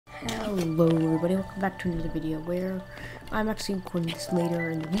Hello everybody, welcome back to another video where I'm actually recording this later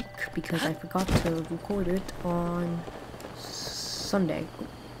in the week because I forgot to record it on Sunday.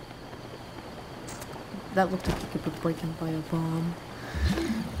 That looked like it could be broken by a bomb.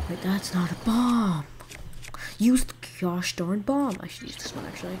 Wait, that's not a bomb! Use the gosh darn bomb! I should use this one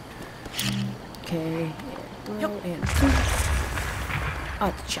actually. Okay, and throw and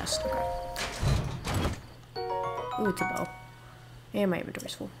oh, the chest, okay. Ooh, it's a bow. And my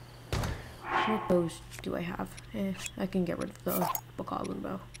inventory's full. What bows do I have? I can get rid of the bokoblin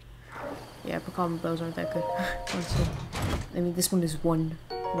bow. Yeah, bokoblin bows aren't that good, honestly. I mean, this one is one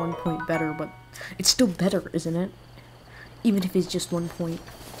point better, but it's still better, isn't it? Even if it's just 1 point.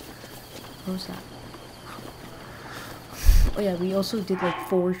 What was that? Oh yeah, we also did like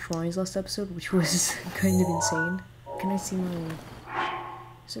 4 shrines last episode, which was kind of insane. Can I see my...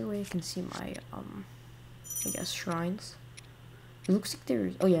 Is there a way I can see my, I guess, shrines? It looks like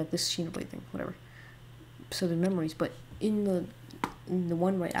there's... Oh yeah, this Shinoblade thing, whatever. So the memories, but in the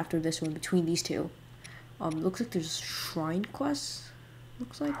one right after this one, between these two, looks like there's shrine quests.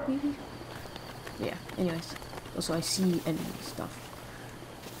 Looks like, maybe? Yeah, anyways. Also, I see enemy stuff.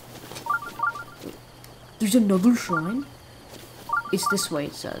 There's another shrine? It's this way,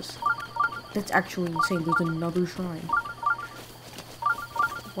 it says. That's actually insane. There's another shrine.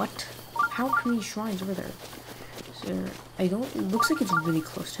 What? How many shrines are there? It looks like it's really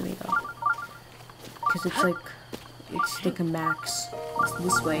close to me though, because it's like a max. It's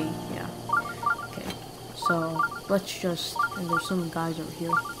this way, yeah. Okay, so let's just, and there's some guys over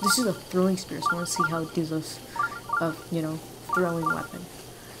here. This is a throwing spear, so I want to see how it gives us a, you know, throwing weapon.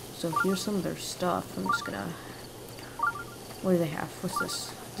 So here's some of their stuff. I'm just gonna, what do they have? What's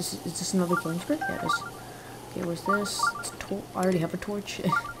this? Is this another throwing spear? Yeah, it is. Okay, what's this? I already have a torch,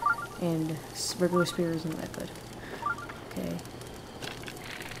 and regular spear isn't that good. Okay.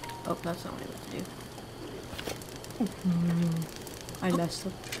 Oh, that's not what I meant to do. I messed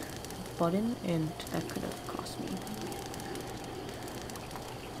up the button, and that could have cost me.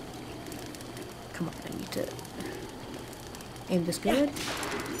 Come on, I need to aim this good.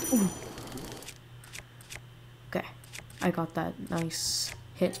 Ooh. Okay, I got that nice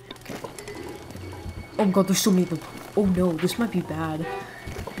hit. Okay. Oh god, there's so many of them. Oh no, this might be bad.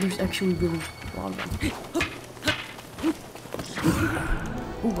 There's actually really a lot of them.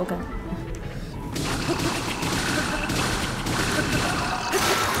 Ooh, okay.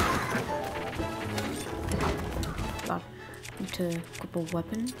 God, need to equip a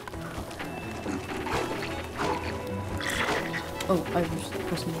weapon. Oh, I was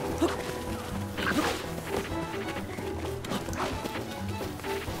pressing.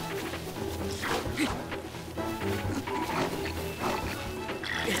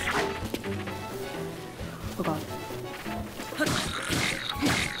 Oh god.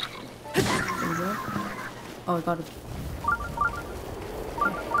 Oh, I got it.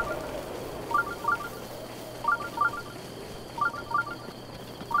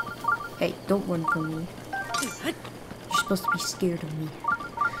 Hey, don't run from me. You're supposed to be scared of me.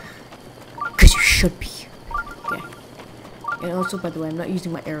 Because you should be. Okay. And also, by the way, I'm not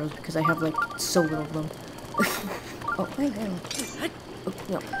using my arrows because I have, like, so little of them. Oh, hey, arrow. Oh,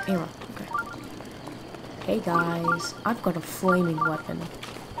 no, arrow. Okay. Hey, guys. I've got a flaming weapon.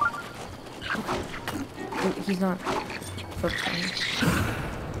 He's not focusing.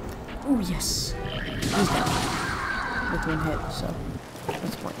 Oh yes, he's down with 1 hit, so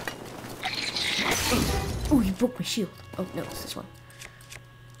that's one. Oh, he broke my shield. Oh no, it's this one.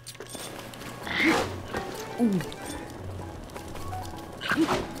 Ooh,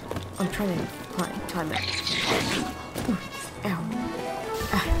 I'm trying to time it. Ooh. Ow!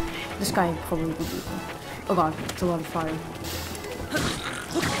 Ah, this guy probably will do them. Oh god, it's a lot of fire.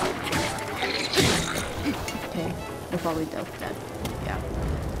 Okay, they're probably dead. Yeah.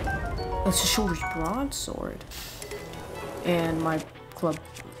 Oh, it's a shoulder's broadsword. And my club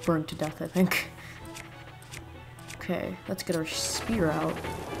burned to death, I think. Okay, let's get our spear out.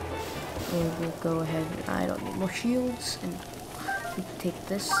 And we'll go ahead. I don't need more shields. And we can take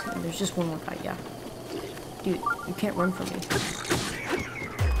this. And there's just one more guy, yeah. Dude, you can't run from me.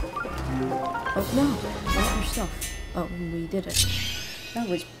 Oh, no! I want your stuff. Oh, we did it. That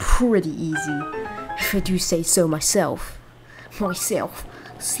was pretty easy. If I do say so myself. Self.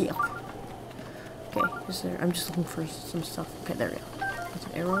 Okay, is there? I'm just looking for some stuff. Okay, there we go. That's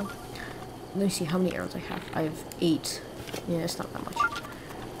an arrow. Let me see how many arrows I have. I have 8. Yeah, it's not that much.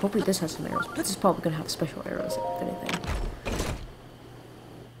 Hopefully this has some arrows, but this is probably gonna have special arrows, if anything.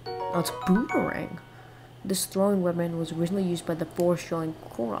 Oh, it's a boomerang. This throwing weapon was originally used by the forest-dwelling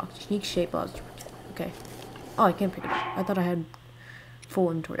Korok. Unique shape allows. Okay. Oh, I can't pick it up. I thought I had full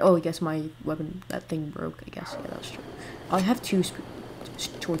inventory. Oh, I guess my weapon, that thing broke, I guess. Yeah, that's true. I have two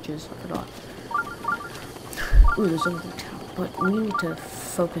torches, I forgot. Ooh, there's another town. But we need to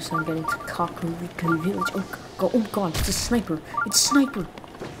focus on getting to Kakariko Village. Oh god, it's a sniper. It's a sniper.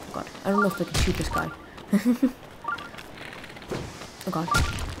 Oh god, I don't know if I can shoot this guy. Oh god.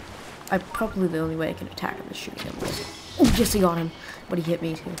 Probably the only way I can attack him is shooting him. Oh, yes, I got him. But he hit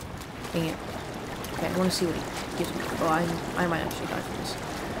me too. Dang it. Okay, I want to see what he gives me. Oh, I might actually die from this.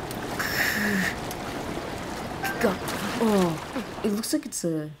 God. Oh, it looks like it's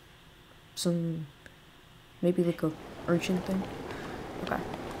maybe like a urchin thing. Okay.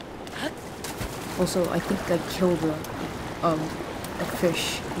 Also, I think I killed a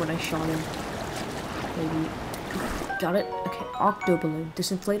fish when I shot him. Maybe. Got it? Okay, octo balloon.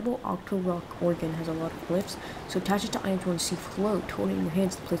 This inflatable octo rock organ has a lot of lifts, so attach it to items you want to see float, hold it in your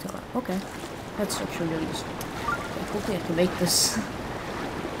hands to place it on. Okay. That's actually really useful. Okay, hopefully I can make this.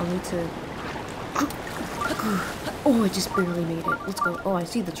 I'll need to... Oh, I just barely made it. Let's go. Oh, I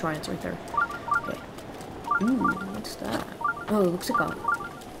see the tridents right there. Okay. Ooh, what's that? Oh, it looks like a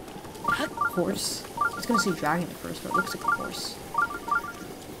horse. I was gonna say dragon at first, but it looks like a horse.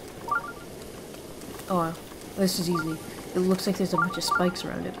 Oh, this is easy. It looks like there's a bunch of spikes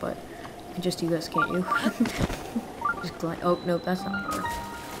around it, but you can just do this, can't you? Just glide. Oh, nope, that's not gonna work.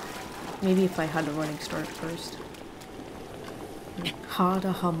 Maybe if I had a running start first.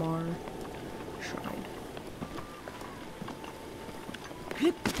 Hada Hamar Shrine.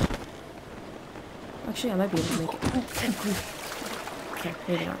 Actually, I might be able to make it. Okay,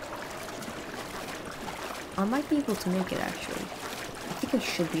 maybe not. I might be able to make it, actually. I think I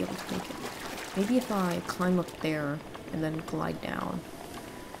should be able to make it. Maybe if I climb up there and then glide down.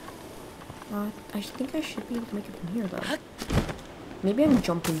 I think I should be able to make it from here, though. Maybe I'm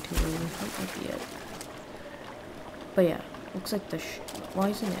jumping too early. That might be it. But yeah, looks like why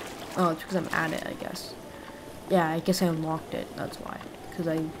isn't it? Oh, it's because I'm at it, I guess. Yeah, I guess I unlocked it. That's why. Because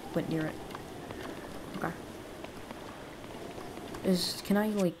I went near it. Okay. Can I,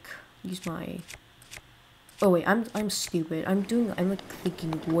 like, use my... Oh, wait, I'm stupid. I'm like,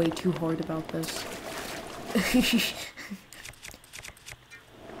 thinking way too hard about this.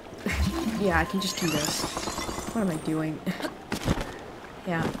 Yeah, I can just do this. What am I doing?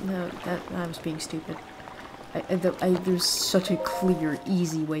 Yeah, no, I was being stupid. There's such a clear,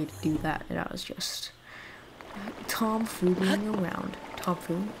 easy way to do that, and I was just tomfooling around. I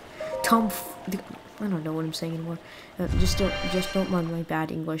don't know what I'm saying anymore. Just don't mind my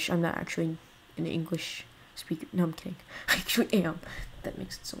bad English. I'm not actually an English speaker. No, I'm kidding. I actually am. That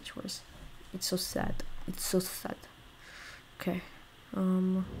makes it so much worse. It's so sad. It's so sad. Okay.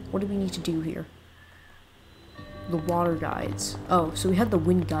 What do we need to do here? The water guides. Oh, so we had the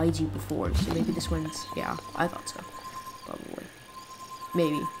wind guides you before, so maybe this one's... Yeah, I thought so. Probably.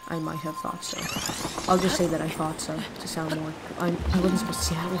 Maybe. I might have thought so. I'll just say that I thought so, to sound more... I wasn't supposed to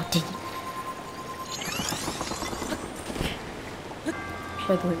say that. Oh, dang it.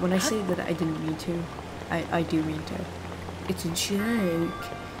 By the way, when I say that I didn't mean to, I do mean to. It's a joke.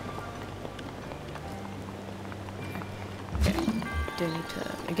 Okay. Do I need to...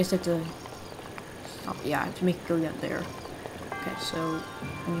 I guess I have to... Oh, yeah, I have to make it go down there. Okay, so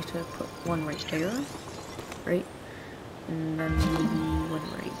I need to put one right there, right? And then maybe one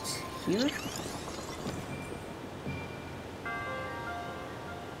right here.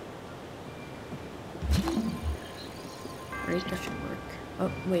 Right, that should work.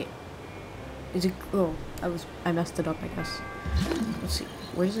 Oh, wait. Is it... Oh, I messed it up, I guess. Let's see.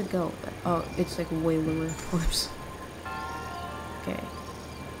 Where does it go? Oh, it's like way lower. Whoops. Okay.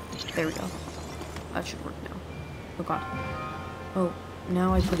 There we go. That should work now. Oh god. Oh,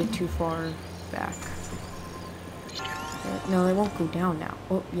 now I put it too far back. No, it won't go down now.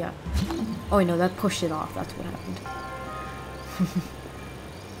 Oh, yeah. Oh, I know, that pushed it off. That's what happened.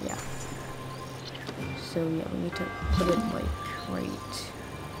 Yeah. So, yeah, we need to put it, like, right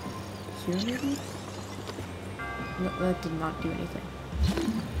here, maybe? No, that did not do anything.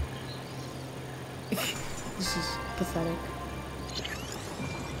 This is pathetic.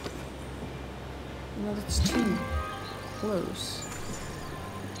 No, that's too close.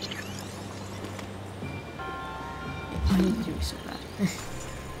 I need to do so bad.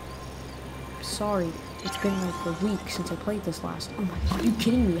 Sorry, it's been like a week since I played this last. Oh my god, are you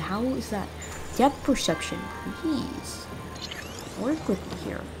kidding me? How is that? Depth perception, please. Work with me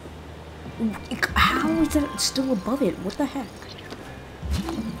here. How is that still above it? What the heck?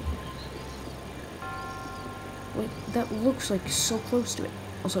 Wait, that looks like so close to it.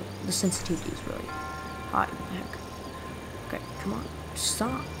 Also, the sensitivity is really high. What the heck? Okay, come on.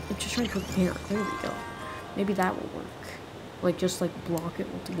 Stop. I'm just trying to prepare. There we go. Maybe that will work. Like, just, like, block it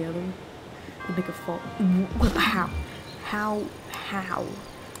all together. And make it fall. How? How?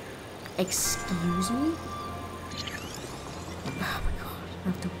 Excuse me? Oh my god, I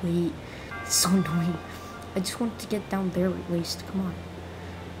have to wait. It's so annoying. I just wanted to get down there at least. Come on.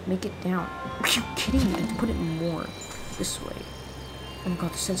 Make it down. Are you kidding me? I have to put it more this way. Oh my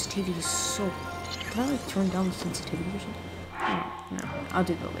god, the sensitivity is so... Can I, like, turn down the sensitivity or something? No, I'll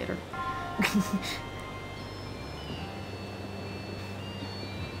do that later.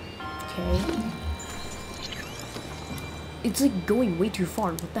 Okay. It's like going way too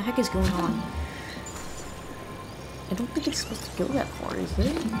far. What the heck is going on? I don't think it's supposed to go that far, is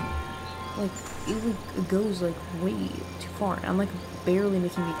it? Like, it goes like way too far. I'm like barely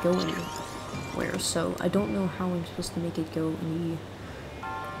making it go anywhere, so I don't know how I'm supposed to make it go any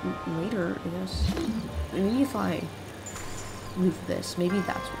later, I guess. Maybe if I move this, maybe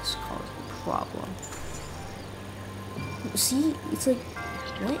that's what's causing the problem. See, it's like,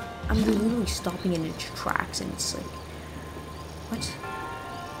 what? I'm literally stopping in its tracks, and it's like, what?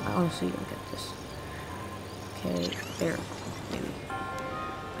 I honestly don't get this. Okay, there, maybe.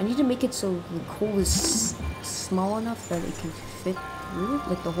 I need to make it so the hole is small enough that it can fit through it,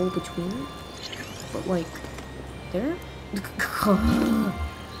 like the hole between it. But like, there?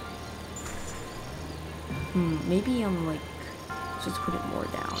 Maybe I'm like, just put it more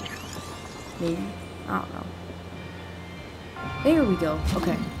down. Maybe? I don't know. There we go.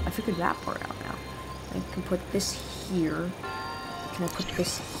 Okay, I figured that part out now. I can put this here. Can I put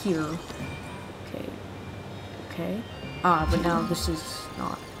this here? Okay. Okay. But now this is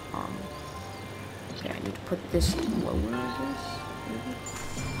not, okay, I need to put this lower, I guess, maybe?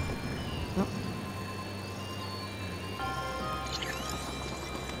 Nope.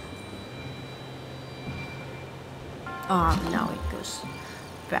 Now it goes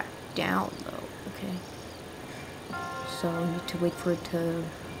back down, though, okay. So I need to wait for it to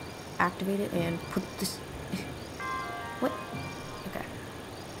activate it and put this, what? Okay.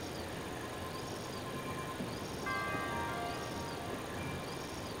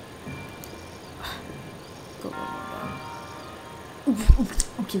 Go one more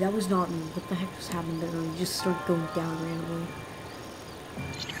down. Okay, that was not me. What the heck just happened there? You just started going down randomly.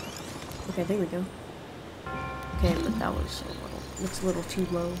 Okay, there we go. Okay, but that was it's a little too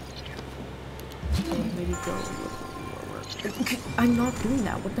low. Okay, maybe go a little lower. Okay, I'm not doing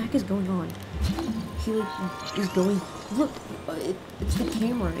that. What the heck is going on? He like is going. Look, it's the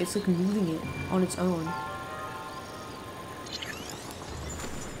camera. It's like moving it on its own.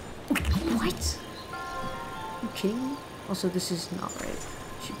 What? Are you kidding me? Also, this is not right.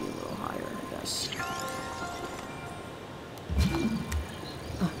 It should be a little higher, I guess.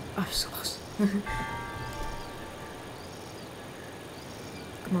 I'm so close.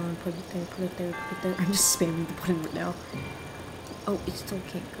 Come on, put it there, put it there, put it there. I'm just spamming the button right now. Oh, it still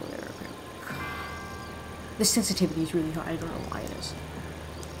can't go there. Okay. The sensitivity is really high. I don't know why it is.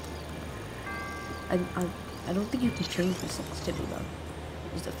 I don't think you can change the sensitivity though.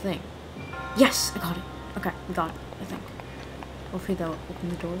 Is the thing. Yes, I got it. Okay, we got it, I think. Hopefully that'll open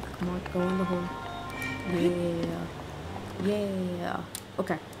the door. Come on, go in the hole. Yeah. Yeah.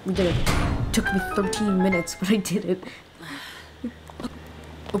 Okay, we did it. Took me 13 minutes, but I did it.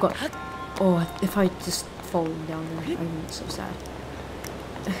 Oh god. Oh, if I just fall down there, I'm so sad.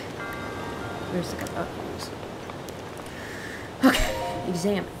 Where's the guy? Oh, okay,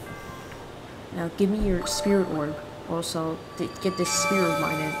 examine. Now give me your spirit orb. Also, get this spirit of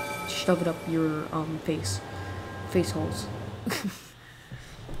mine and shove it up your face holes.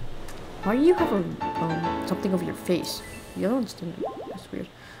 Why do you have a something over your face? The other ones didn't. That's weird.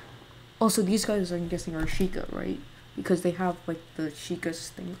 Also, these guys I'm guessing are Sheikah, right? Because they have like the Sheikah's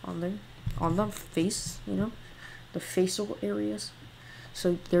thing on there, on the face, you know, the facial areas.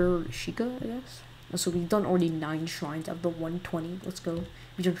 So they're Sheikah, I guess. And so we've done already 9 shrines out of the 120. Let's go.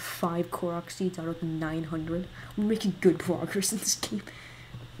 We done 5 Korok seeds out of the 900. We're making good progress in this game.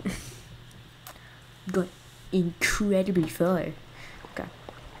 Got incredibly far. Okay.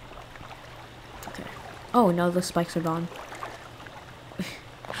 Okay. Oh, now the spikes are gone.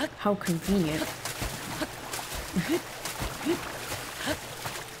 How convenient.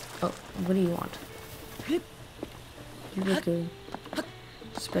 Oh, what do you want? You like a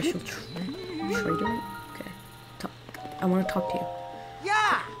special trader? Okay. I want to talk to you.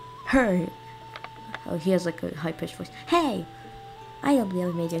 Yeah! Hey! Oh, he has like a high-pitched voice. Hey! I hope you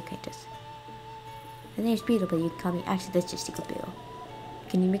ever made your acquaintance. The name's Beetle, but you can call me... Actually, that's just Secret Beetle.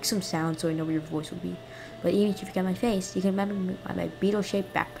 Can you make some sound so I know where your voice would be? But even if you forget my face, you can remember me by my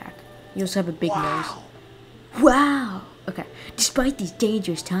beetle-shaped backpack. You also have a big nose. Wow! Okay. Despite these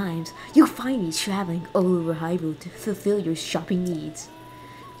dangerous times, you'll find me traveling all over Hyrule to fulfill your shopping needs.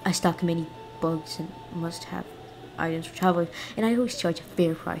 I stock many bugs and must-have items for travelers, and I always charge a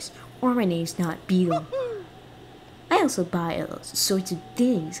fair price, or my name's not Beetle. I also buy all sorts of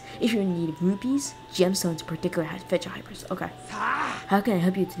things. If you're in need of rupees, gemstones in particular have fetch hypers. Okay. How can I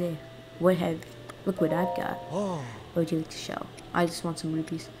help you today? Look what I've got. What would you like to show? I just want some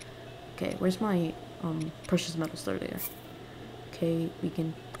rupees. Okay, where's my precious metals? There they are. Okay, we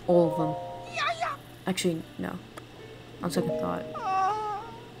can all of them. Actually, no. On second thought,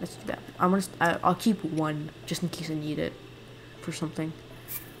 let's do that. I'll keep one just in case I need it for something.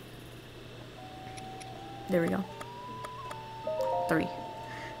 There we go. 3. I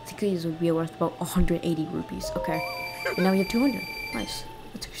think these would be worth about 180 rupees. Okay, and now we have 200. Nice.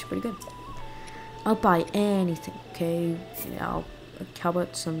 That's actually pretty good. I'll buy anything. Okay, now how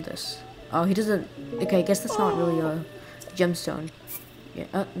about some of this? Oh, he doesn't. Okay, I guess that's not really a gemstone.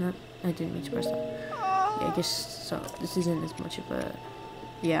 Yeah. No, I didn't mean to press that. Yeah, I guess so. This isn't as much of a.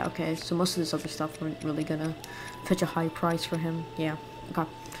 Yeah. Okay. So most of this other stuff weren't really gonna fetch a high price for him. Yeah. Okay.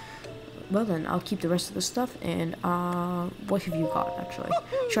 Well then, I'll keep the rest of the stuff, and what have you got, actually?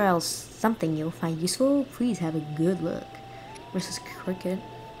 Trials something you'll find useful? Please have a good look. Versus Cricket.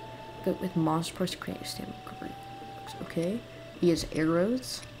 Good with monster parts to create stamina recovery. Okay. He has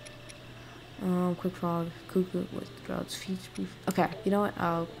arrows. Quick frog, cuckoo with droughts, feet brief. Okay, you know what?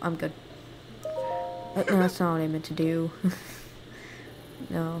 I'm good. No, that's not what I meant to do.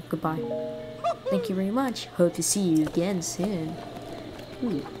 No, goodbye. Thank you very much. Hope to see you again soon.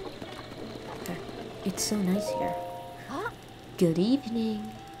 Ooh. It's so nice here. Good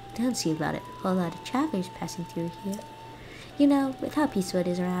evening. Don't see a whole lot of travelers passing through here. You know, with how peaceful it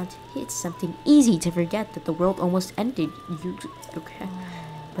is around, it's something easy to forget that the world almost ended. Okay.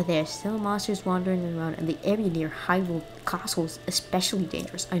 But there are still monsters wandering around, and the area near Hyrule Castle is especially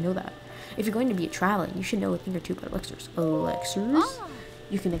dangerous. I know that. If you're going to be traveling, you should know a thing or two about elixirs. Elixirs?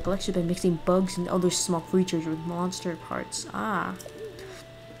 You can make elixirs by mixing bugs and other small creatures with monster parts.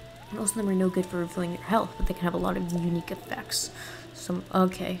 Most of them are no good for refilling your health, but they can have a lot of unique effects.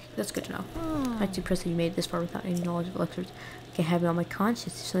 Okay, that's good to know. I'm too impressed that you made it this far without any knowledge of elixirs. I can have it on my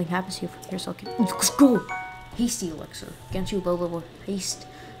conscience if something happens to you from here, so I can go. Hasty elixir. Grants you a low-level haste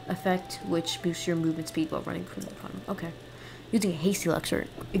effect, which boosts your movement speed while running from the front. Okay. Using a hasty elixir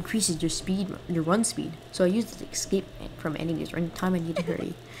increases your run speed, so I use it to escape from enemies or any time I need to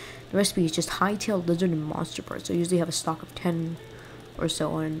hurry. The recipe is just high-tailed lizard and monster parts, so I usually have a stock of 10 or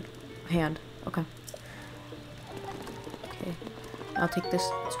so on hand. Okay. Okay. I'll take this.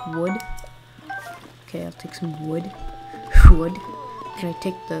 It's wood. Okay, I'll take some wood. Wood. Can I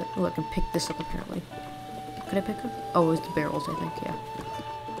take the... Oh, I can pick this up apparently. Could I pick up? Oh, it's the barrels, I think, yeah.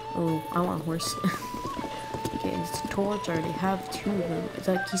 Oh, I want a horse. Okay, it's a torch. I already have 2 of them. Is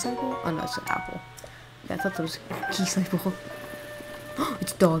that a key cycle? Oh, no, it's an apple. Yeah, I thought that was a key cycle.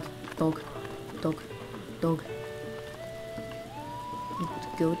 It's dog. Dog. Dog. Dog.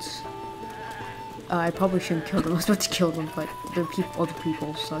 Goats. I probably shouldn't kill them. I was about to kill them, but they're other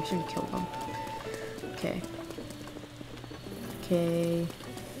people, so I shouldn't kill them. Okay. Okay.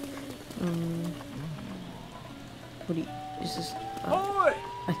 What do you... Is this...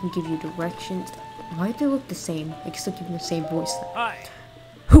 I can give you directions. Why do they look the same? I can still give them the same voice. Hi.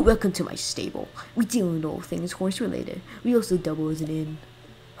 Welcome to my stable. We deal in all things horse-related. We also double as an inn.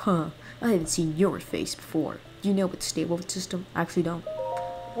 Huh. I haven't seen your face before. Do you know what stable system? I actually don't.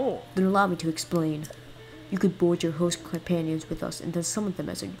 Oh. Then allow me to explain. You could board your host companions with us and then summon them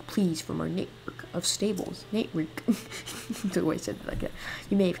as you please from our network of stables. Network. The way I said it like that.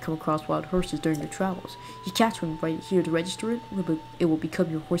 You may have come across wild horses during your travels. You catch one right here to register it, it will become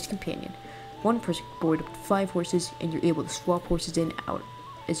your horse companion. One person can board up to 5 horses, and you're able to swap horses in and out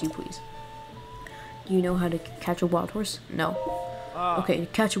as you please. Do you know how to catch a wild horse? No. Okay, to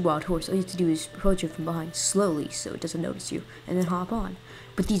catch a wild horse, all you have to do is approach it from behind slowly so it doesn't notice you, and then hop on.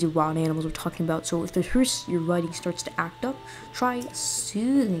 But these are wild animals we're talking about, so if the horse you're riding starts to act up, try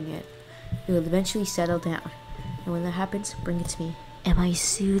soothing it. It will eventually settle down. And when that happens, bring it to me. Am I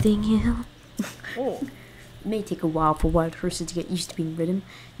soothing you? Oh. It may take a while for wild horses to get used to being ridden.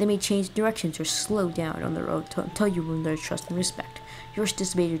 They may change directions or slow down on their own until you earn their trust and respect. If yours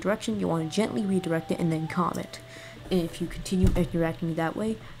disobeys your direction, you want to gently redirect it and then calm it. And if you continue interacting that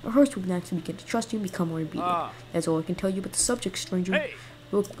way, a horse will naturally begin to trust you and become more obedient. That's all I can tell you about the subject, stranger. Hey.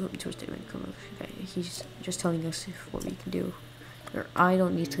 Welcome to our statement. Okay, he's just telling us what we can do. I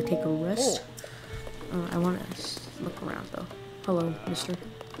don't need to take a rest. I want to look around though. Hello, mister.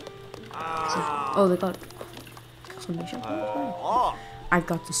 Oh, they got exclamation. I've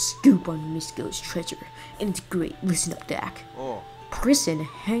got the scoop on Misko's treasure, and it's great. Listen up, Dak. Oh. Prison,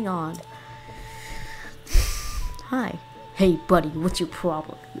 hang on. Hi. Hey, buddy, what's your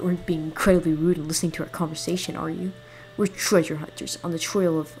problem? You aren't being incredibly rude and listening to our conversation, are you? We're treasure hunters on the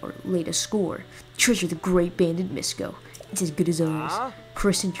trail of our latest score. Treasure the great bandit Misko. It's as good as ours.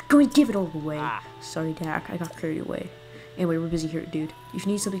 Prison, you're going to give it all away. Sorry, Dak, I got carried away. Anyway, we're busy here, dude. If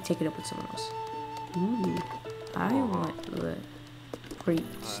you need something, take it up with someone else. Ooh, I want the great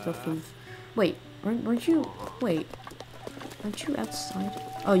stuff of... Wait, aren't you... Wait, aren't you outside?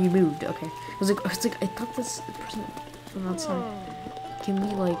 Oh, you moved, okay. I thought this person from outside. Can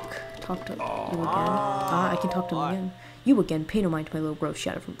we, like, talk to you again? I can talk to him again. You again, pay no mind to my little bro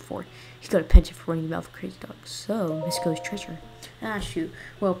shadow from before. He's got a penchant for running the mouth of crazy dog. So, Misko's treasure. Ah, shoot.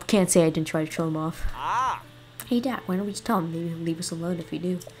 Well, can't say I didn't try to show him off. Hey, Dad, why don't we just tell him? Maybe he'll leave us alone if we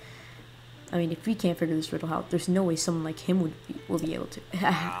do. I mean, if we can't figure this riddle out, there's no way someone like him will be able to.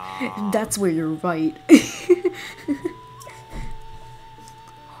 That's where you're right.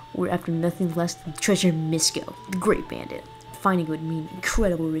 We're after nothing less than treasure Misko, the great bandit. Finding it would mean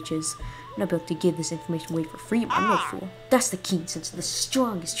incredible riches. I'm not able to give this information away for free, I'm no fool. That's the keen sense of the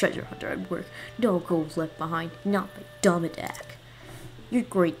strongest treasure hunter at work. No gold left behind, not by dumb Dak. You're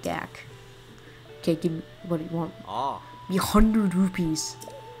great, Dak. Okay, give me what do you want? Be 100 rupees.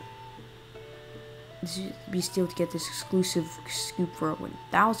 This should be still to get this exclusive scoop for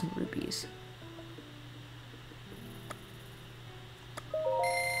 1,000 rupees.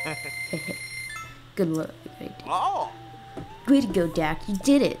 Good luck. Way to go, Dak. You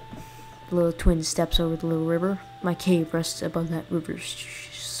did it. The little twin steps over the little river. My cave rests above that river's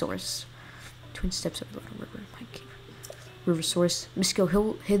source. Twin steps over the little river. My cave. River source.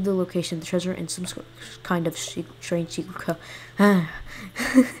 Misko hid the location of the treasure in some kind of strange secret. I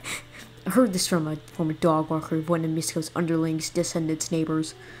heard this from a former dog walker of one of Misko's underlings, descendants,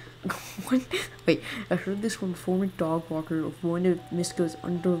 neighbors. Wait, I heard this from a former dog walker of one of Misko's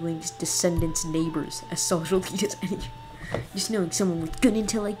underlings, descendants, neighbors, as socially as any. Just knowing someone with good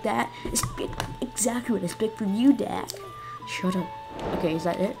intel like that is exactly what I expect from you, Dad. Shut up. Okay, is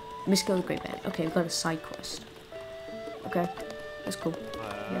that it? Misko the Great Man. Okay, we've got a side quest. Okay, that's cool.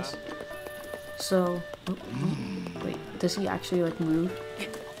 Yes. So, wait, does he actually like move?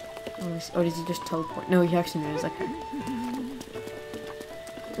 Or does he just teleport? No, he actually moves. Okay.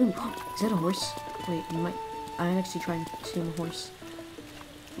 Ooh, is that a horse? Wait, I'm actually trying to tame a horse.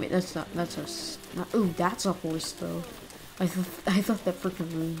 Wait, that's a, ooh, that's a horse though. I thought that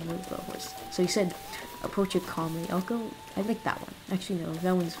freaking room was the horse. So he said, approach it calmly. I like that one. Actually, no,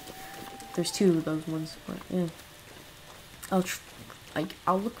 that one's, there's two of those ones, but yeah.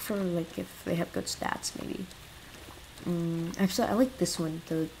 I'll look for, like, if they have good stats, maybe. Actually, I like this one,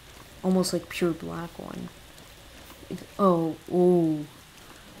 the almost, like, pure black one. Oh,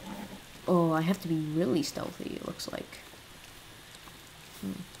 I have to be really stealthy, it looks like.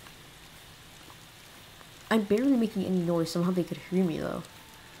 I'm barely making any noise, somehow they could hear me, though.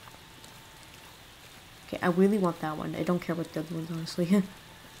 Okay, I really want that one. I don't care about the other ones, honestly.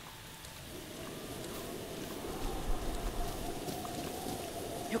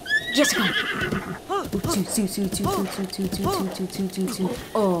 Yes,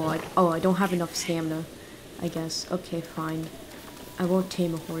 Oh, I don't have enough stamina, I guess. Okay, fine. I won't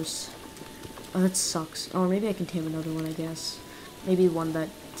tame a horse. Oh, that sucks. Oh, maybe I can tame another one, I guess. Maybe one that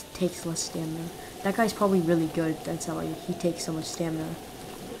takes less stamina. That guy's probably really good. That's how he takes so much stamina.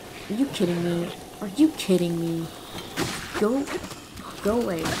 Are you kidding me? Are you kidding me? Go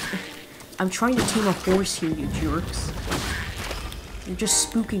away. I'm trying to tame a horse here, you jerks. You're just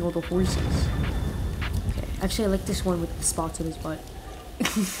spooking all the horses. Okay, actually I like this one with the spots on his butt.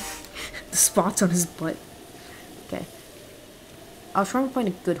 The spots on his butt. Okay. I'll try and find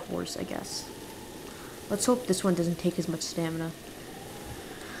a good horse, I guess. Let's hope this one doesn't take as much stamina.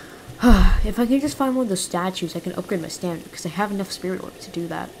 If I can just find one of those statues, I can upgrade my stamina, because I have enough spirit orbs to do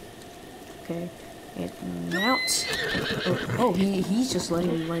that. Okay. And mount. Oh, he's just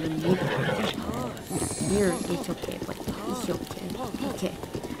letting me ride him. Here, it's okay, but it's okay. Okay.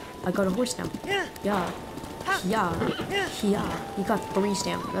 I got a horse now. Yeah. You got 3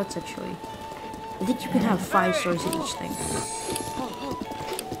 stamina. That's actually. I think you can have 5 stars in each thing.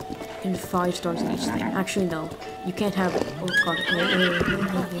 And 5 stars in each thing. Actually, no. You can't have. Oh god.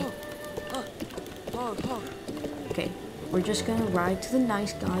 Okay. We're just gonna ride to the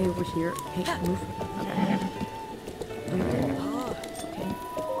nice guy over here. Hey, move.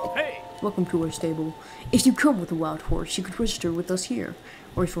 Okay. Welcome to our stable. If you come with a wild horse, you could register with us here.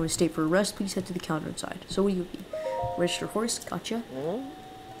 Or if you want to stay for a rest, please head to the counter inside. So what do you be? Register horse, gotcha.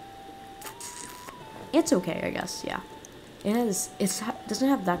 It's okay, I guess, yeah. doesn't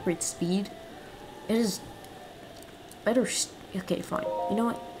have that great speed. It is better. Okay, fine. You know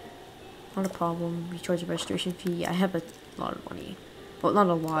what? Not a problem. Recharge the registration fee. I have a lot of money. Well, not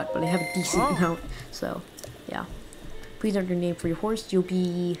a lot, but I have a decent amount. So, yeah. Please enter your name for your horse.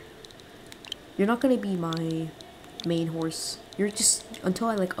 You're not gonna be my main horse. You're just, until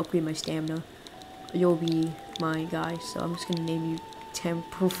I like upgrade my stamina, you'll be my guy. So I'm just gonna name you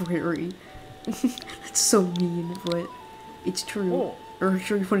Temporary. That's so mean, but it's true. Or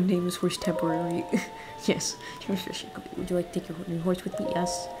sure you want to name this horse Temporary. Yes. Would you like to take your new horse with me?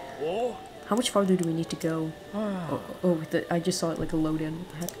 Yes. How much farther do we need to go? I just saw it like a load in. What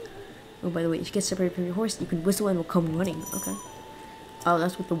the heck? Oh, by the way, if you get separated from your horse, you can whistle and it'll come running. Okay. Oh,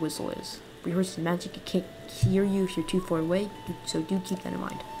 that's what the whistle is. But your horse is magic. It can't hear you if you're too far away, so do keep that in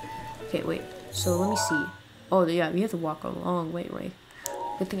mind. Okay, wait. So let me see. Oh, yeah, we have to walk a long way, right?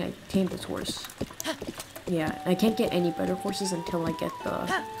 Good thing I tamed this horse. Yeah, I can't get any better horses until I get the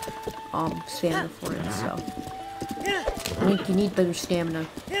stamina for it. So, Link, you need better stamina.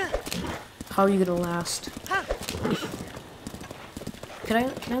 How are you gonna last? Can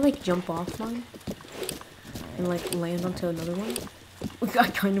I like jump off mine and like land onto another one? I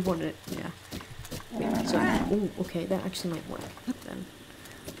kind of want it. Yeah. Wait, so, ooh, okay, that actually might work then.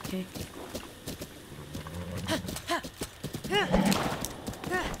 Okay.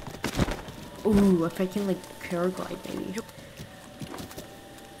 Ooh, if I can like paraglide maybe.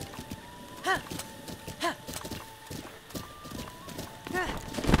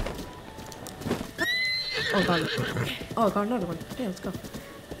 Oh, got it. Oh, I got another one. Yeah, let's go.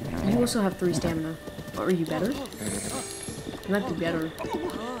 You also have 3 stamina. Oh, are you better? You might be better.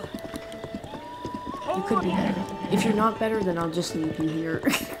 You could be better. If you're not better, then I'll just leave you here.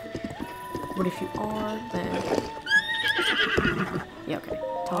 But if you are, then... Yeah, okay.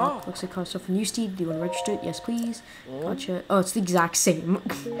 Talk. Looks like stuff from Newsteed. Do you want to register it? Yes, please. Gotcha. Oh, it's the exact same.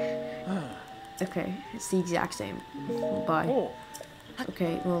 Okay, it's the exact same. Bye.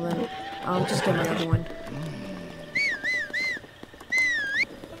 Okay, well then, I'll just get my other one.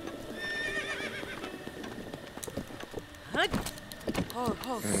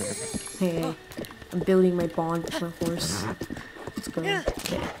 Hey, I'm building my bond with my horse. Let's go.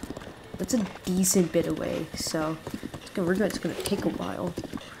 Okay. That's a decent bit away, so it's gonna take a while.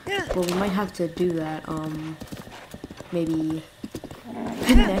 Well, we might have to do that, maybe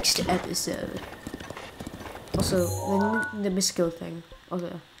the next episode. Also, the Misco thing.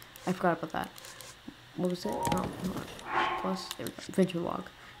 Okay, I forgot about that. What was it? Oh, plus, there we go. Adventure log.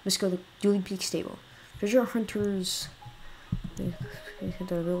 Misco, the Dueling Peak Stable. Treasure hunters.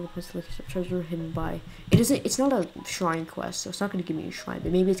 Treasure hidden by. It's not a shrine quest, so it's not gonna give me a shrine,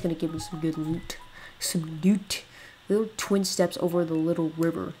 but maybe it's gonna give me some good loot. Some loot. Little twin steps over the little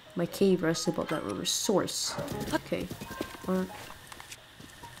river. My cave rests above that river's source. Okay. Wanna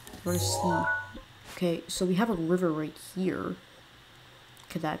see. Okay, so we have a river right here.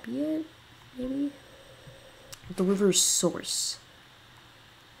 Could that be it? Maybe? The river's source.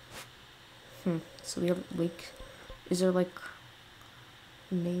 So we have a lake. Is there like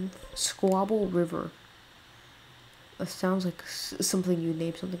a name? Squabble River. It sounds like something you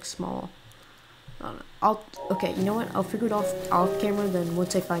name something small. I don't know. Okay, you know what? I'll figure it off camera, then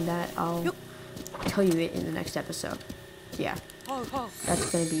once I find that, I'll tell you it in the next episode. Yeah.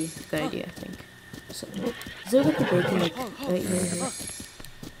 That's gonna be a good idea, I think. So, is there like a break in like right here?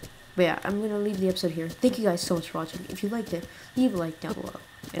 But yeah, I'm gonna leave the episode here. Thank you guys so much for watching. If you liked it, leave a like down below.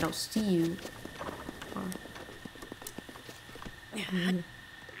 And I'll see you.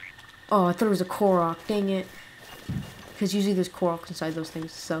 Oh, I thought it was a Korok. Dang it. Because usually there's Koroks inside those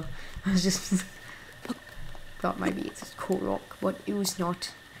things, so I was just thought maybe it's a Korok, but it was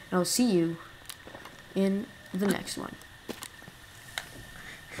not. And I'll see you in the next one.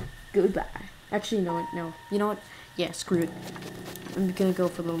 Goodbye. Actually, you know what? No. You know what? Yeah, screw it. I'm gonna go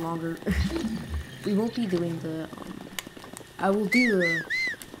for a little longer. We won't be doing the, I will do the,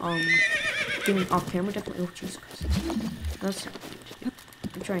 thing off camera, definitely. Oh, Jesus Christ. That's,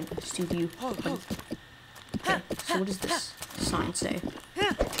 I'm trying to soothe you. Okay, so what does this sign say?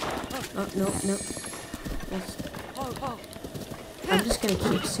 Oh, no. That's, I'm just gonna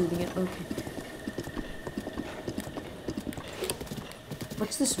keep soothing it. Okay.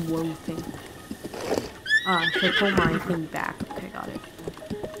 What's this woe thing? Okay, pull my thing back. Okay, got it.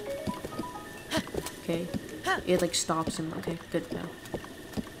 Okay. It like stops him. Okay, good now.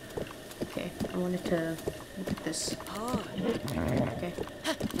 Okay, I wanted to look at this. Okay.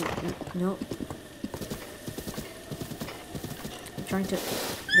 No. I'm trying to.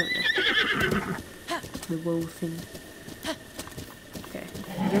 There we go. The woe thing. Okay.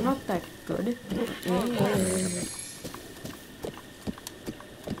 You're not that good.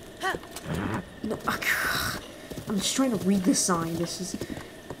 No, I'm just trying to read the sign. This is,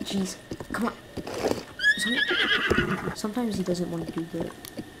 jeez, come on. Sometimes he doesn't want to do the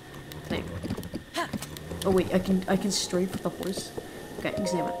thing. Oh wait, I can strafe the horse. Okay,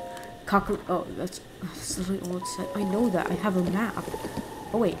 examine. Oh, that's literally all it said. I know that. I have a map.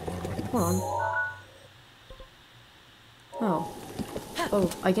 Oh wait, hold on. Oh,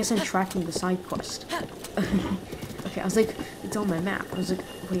 I guess I'm tracking the side quest. Okay, I was like, it's on my map. I was like,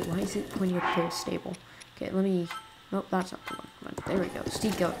 wait, why is it pointing up to a stable? Okay, let me. Nope, that's not the one. Come on, there we go.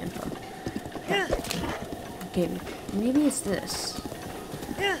 Steep goat info. Okay, maybe it's this.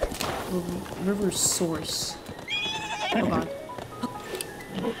 River source. Hold on.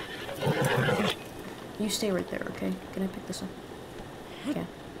 You stay right there, okay? Can I pick this up? Okay.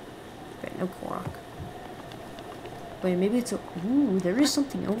 Okay, no Korok. Wait, maybe it's a. Ooh, there is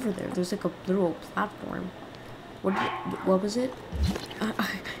something over there. There's like a literal platform. What was it?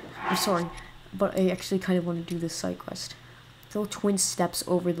 I'm sorry, but I actually kind of want to do this side quest. Little twin steps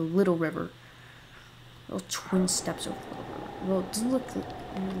over the little river. Little twin steps over the little river. Well, it doesn't look like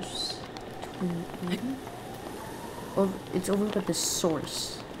there's twin. Maybe? Oh, it's over by the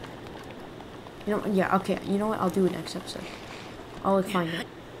source. You know, yeah, okay. You know what? I'll do it next episode. I'll like find it.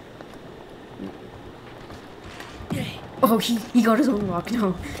 Oh, he got his own rock.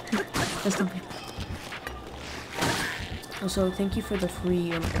 No, that's not me. Also, thank you for the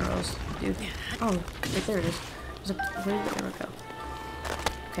free arrows, dude. Oh, right there it is. Where did the arrow go?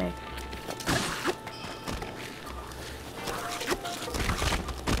 Okay.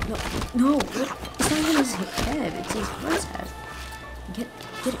 No, it's not even his head. It's his friend's head. Get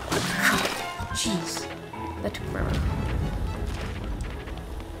it. Jeez, that took forever.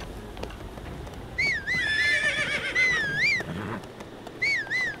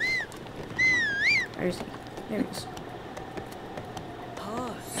 There it is.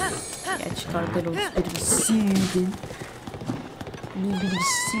 Yeah, I just got a little bit of soothing. A little bit of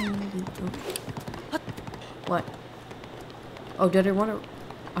soothing. Oh. What? Oh, did I want to?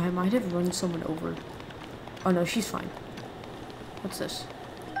 I might have run someone over. Oh no, she's fine. What's this?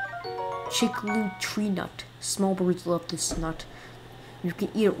 Chickaloon tree nut. Small birds love this nut. You can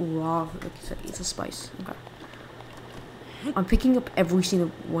eat it raw. Like it's a spice. Okay. I'm picking up every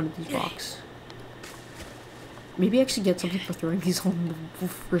single one of these rocks. Maybe I should get something for throwing these on the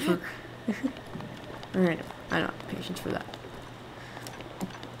river. Alright, I don't have patience for that.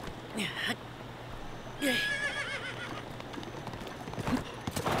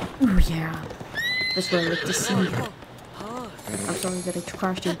 Ooh, yeah. That's what I like to see. I'm sorry that I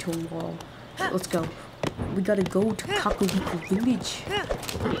crashed into a wall. Let's go. We gotta go to Kakuriku Village.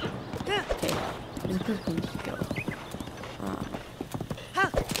 Okay, there's a place we need to go.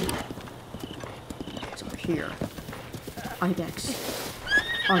 It's over here. Ibex.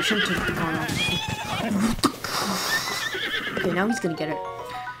 Oh, I shouldn't have gone off. Okay, now he's gonna get it.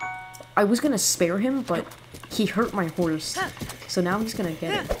 I was gonna spare him, but he hurt my horse. So now he's gonna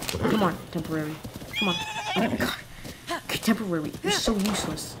get it. Come on, temporary. Come on. Oh my god. Okay, temporary. You're so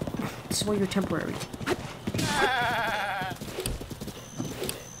useless. This is why you're temporary.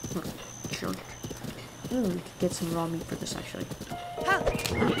 Jerk. Ooh, we could get some raw meat for this actually.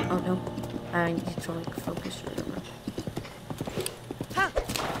 Oh no. I need to like focus or whatever.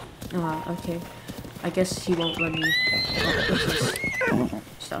 Okay. I guess he won't let me. What's this?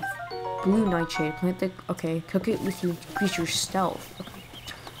 Stuff. Blue nightshade. Plant the. Okay. Cook it with you. Increase your stealth. Okay.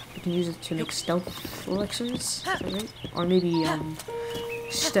 You can use it to make stealth elixirs. Is that right? Or maybe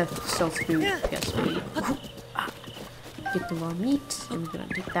stealth food. I guess maybe. Get the raw meat. And we're gonna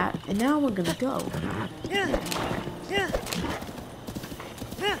take that. And now we're gonna go.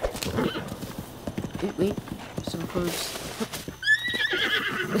 Wait. Some birds.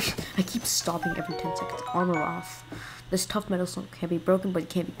 I keep stopping every 10 seconds. Armor off. This tough metal stone can be broken, but it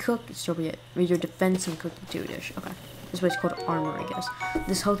can't be cooked. It's still raise your defense and cook into a dish. Okay. This is called armor, I guess.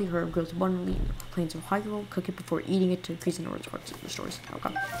 This healthy herb grows abundantly in the plains of Hyrule. Cook it before eating it to increase the number of hearts it restores.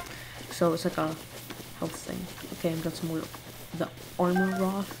 Okay. So it's like a health thing. Okay, I've got some more. The armor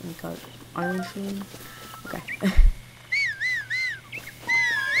roth. And we got iron chain. Okay.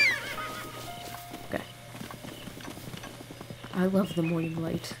 Okay. I love the morning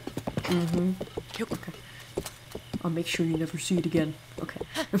light. Okay. I'll make sure you never see it again. Okay.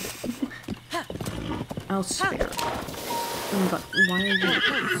 I'll spare. Oh my god, why are you...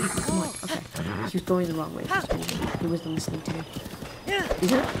 Come on, okay. He was going the wrong way. He wasn't listening to me.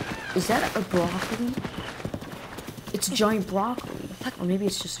 Is that a broccoli? It's a giant broccoli. Or maybe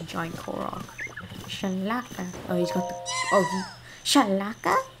it's just a giant Korok. Shalaka. Oh, he's got the... Oh, he...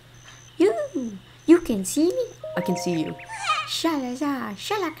 Shalaka? You can see me? I can see you. Shalaka.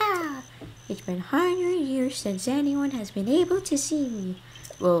 It's been 100 years since anyone has been able to see me.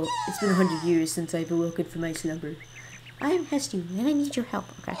 Well, it's been 100 years since I've awoken from my slumber. I'm Hesty, and I need your help,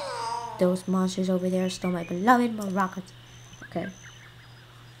 okay? Those monsters over there stole my beloved maracas. Okay.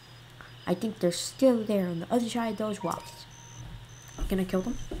 I think they're still there on the other side of those walls. Can I kill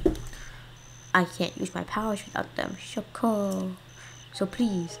them? I can't use my powers without them. Shoko. So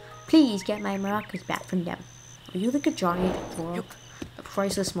please get my maracas back from them. Are you like a giant frog? The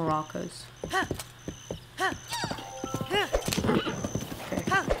priceless maracas.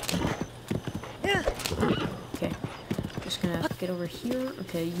 Okay. Just gonna get over here.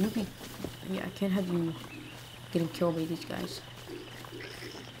 Okay, you be... Yeah, I can't have you getting killed by these guys.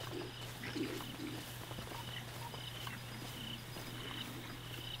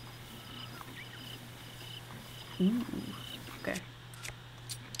 Ooh. Okay.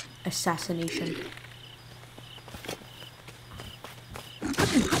 Assassination.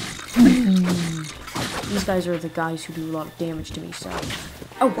 These guys are the guys who do a lot of damage to me, so...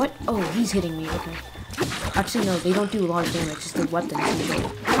 Oh, what? Oh, he's hitting me. Okay. Actually, no, they don't do a lot of damage. It's the weapons usually.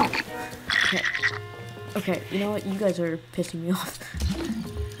 Okay. Okay, you know what? You guys are pissing me off.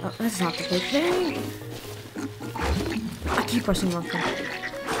 Oh, that's not the good thing. I keep pressing wrong thing.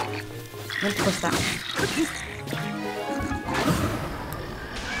 Let's push that.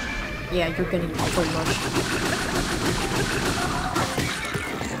 Yeah, you're getting so much.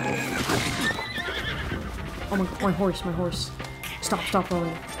 Oh my horse. Stop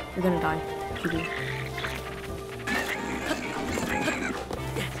rolling. You're gonna die. If you do.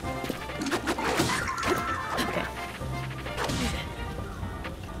 Okay.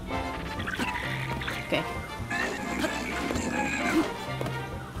 Okay.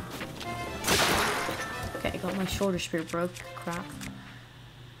 Okay, I got my shoulder spear broke. Crap.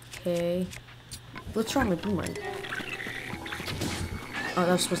 Okay. Let's try my boomerang. Oh,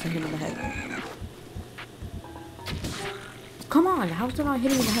 that was supposed to hit him in the head. Come on, how's it not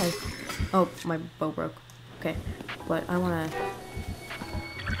hitting in the head? Oh, my bow broke. Okay, but I wanna...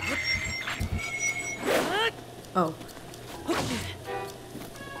 Oh.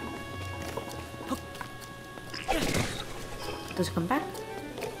 Does it come back?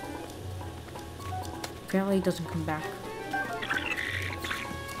 Apparently it doesn't come back.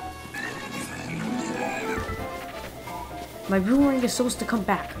 My boomerang is supposed to come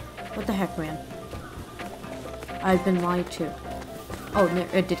back. What the heck, man? I've been lied to. Oh, no,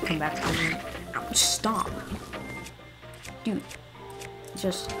 it did come back. Stop. Dude.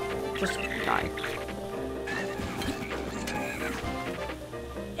 Just die.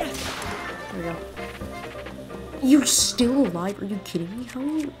 There we go. You're still alive? Are you kidding me? How are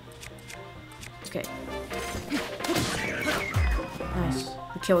you? Okay. Nice.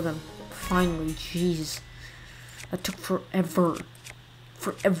 We killed him. Finally, jeez. That took forever.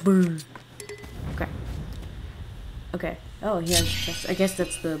 Forever. Okay. Okay. Oh, he has chest. I guess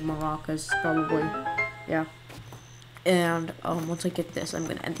that's the maracas, probably. Yeah. And, once I get this, I'm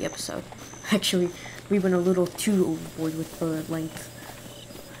gonna end the episode. Actually, we went a little too overboard with the length.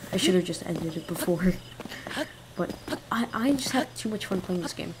 I should have just ended it before. But, I just had too much fun playing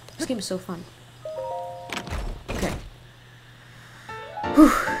this game. This game is so fun. Okay.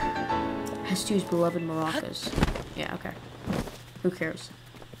 Whew. Hestu's beloved maracas. Yeah, okay. Who cares?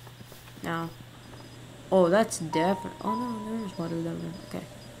 Now. Oh, that's definitely... Oh, no, there's water down there. Okay.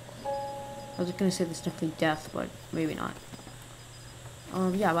 I was gonna say that's definitely death, but maybe not.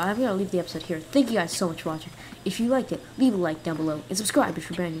 Yeah, but I'm gonna leave the episode here. Thank you guys so much for watching. If you liked it, leave a like down below, and subscribe if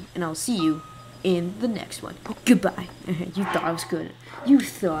you're brand new, and I'll see you in the next one. Goodbye. You thought I was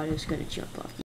gonna jump off.